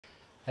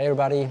Hey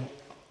everybody.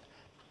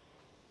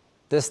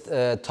 This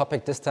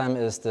topic this time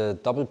is the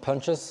double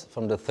punches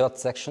from the third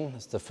section.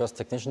 It's the first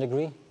technician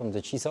degree from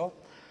the Chisao.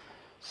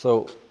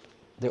 So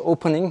the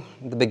opening,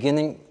 the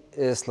beginning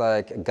is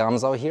like a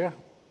gamzao here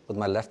with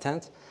my left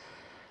hand.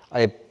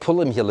 I pull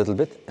him here a little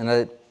bit and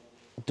I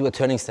do a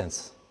turning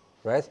stance,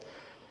 right?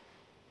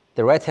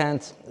 The right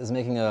hand is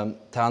making a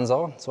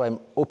tanzao, so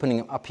I'm opening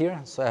him up here.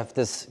 So I have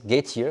this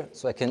gate here,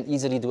 so I can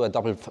easily do a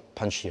double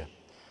punch here.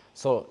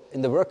 So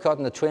in the workout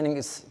and the training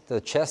is the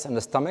chest and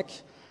the stomach,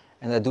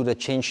 and I do the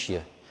change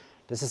here.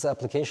 This is the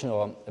application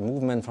or a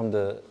movement from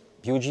the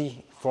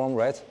Buji form,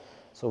 right?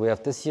 So we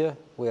have this here,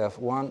 we have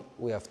one,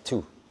 we have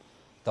two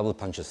double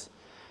punches.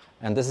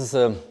 And this is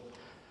the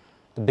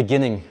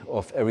beginning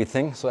of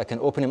everything. So I can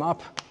open him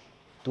up,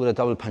 do the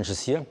double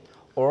punches here,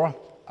 or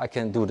I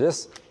can do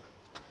this,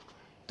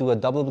 do a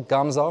double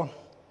gamzao,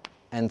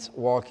 and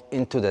walk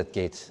into that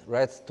gate,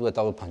 right? Do a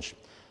double punch.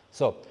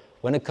 So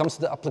when it comes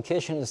to the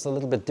application, it's a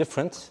little bit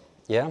different,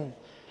 yeah?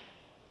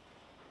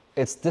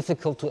 It's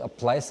difficult to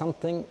apply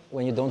something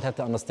when you don't have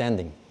the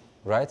understanding,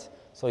 right?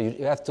 So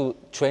you have to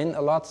train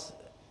a lot.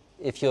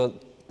 If your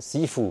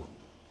Sifu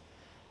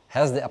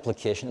has the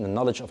application and the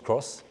knowledge, of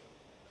course,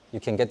 you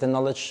can get the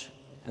knowledge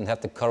and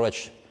have the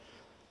courage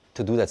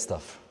to do that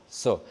stuff.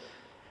 So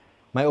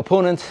my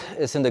opponent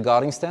is in the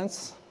guarding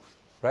stance,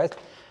 right?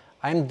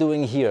 I'm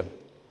doing here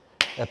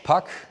a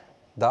pak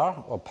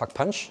dar or pak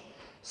punch.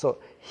 So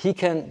he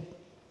can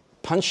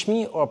punch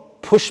me or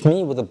push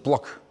me with a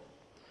block.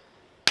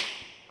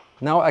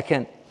 Now I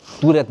can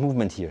do that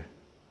movement here.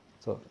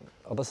 So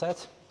other side,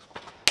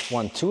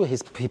 1, 2,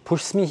 he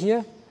pushes me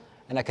here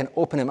and I can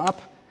open him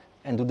up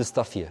and do the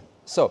stuff here.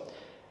 So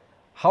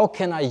how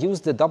can I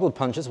use the double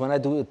punches when I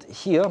do it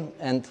here?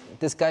 And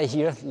this guy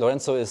here,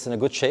 Lorenzo, is in a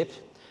good shape.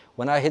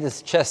 When I hit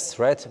his chest,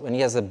 right, when he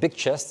has a big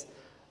chest,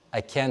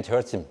 I can't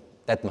hurt him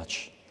that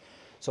much.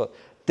 So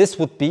this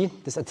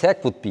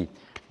attack would be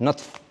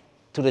not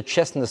to the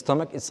chest and the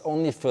stomach. It's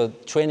only for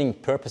training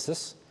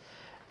purposes.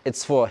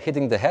 It's for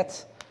hitting the head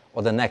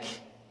or the neck,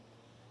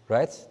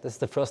 right? This is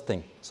the first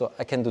thing. So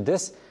I can do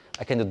this.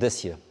 I can do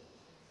this here.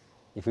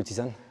 You feel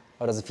Tisan?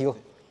 How does it feel?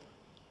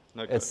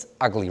 Okay. It's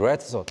ugly,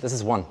 right? So this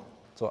is one.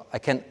 So I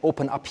can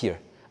open up here.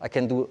 I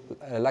can do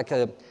like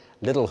a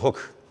little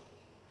hook,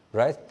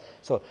 right?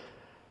 So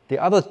the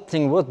other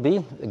thing would be,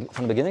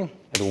 from the beginning,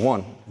 I do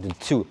 1, I do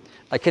 2.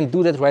 I can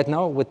do that right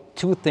now with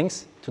 2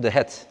 things to the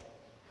head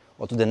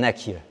or to the neck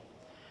here.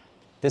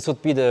 This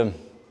would be the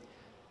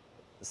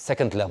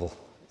second level.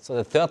 So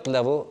the third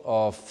level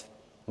of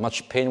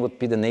much pain would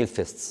be the nail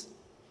fists,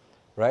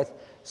 right?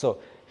 So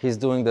he's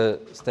doing the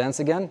stance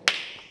again.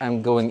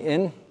 I'm going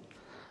in.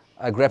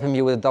 I grab him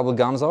here with a double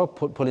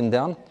gamzao, pull him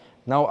down.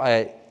 Now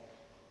I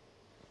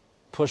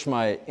push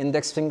my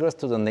index fingers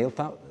to the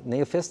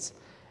nail fists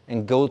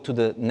and go to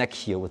the neck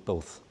here with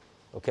both,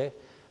 okay?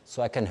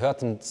 So I can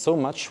hurt him so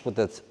much with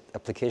that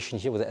application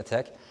here, with the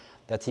attack,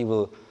 that he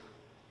will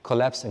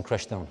collapse and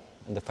crash down.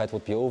 And the fight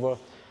would be over.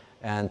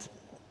 And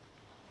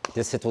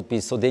this hit would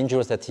be so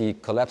dangerous that he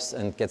collapses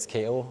and gets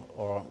KO,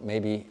 or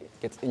maybe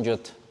gets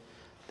injured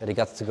that he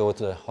got to go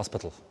to the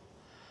hospital.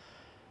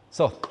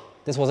 So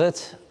this was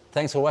it.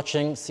 Thanks for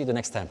watching. See you the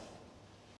next time.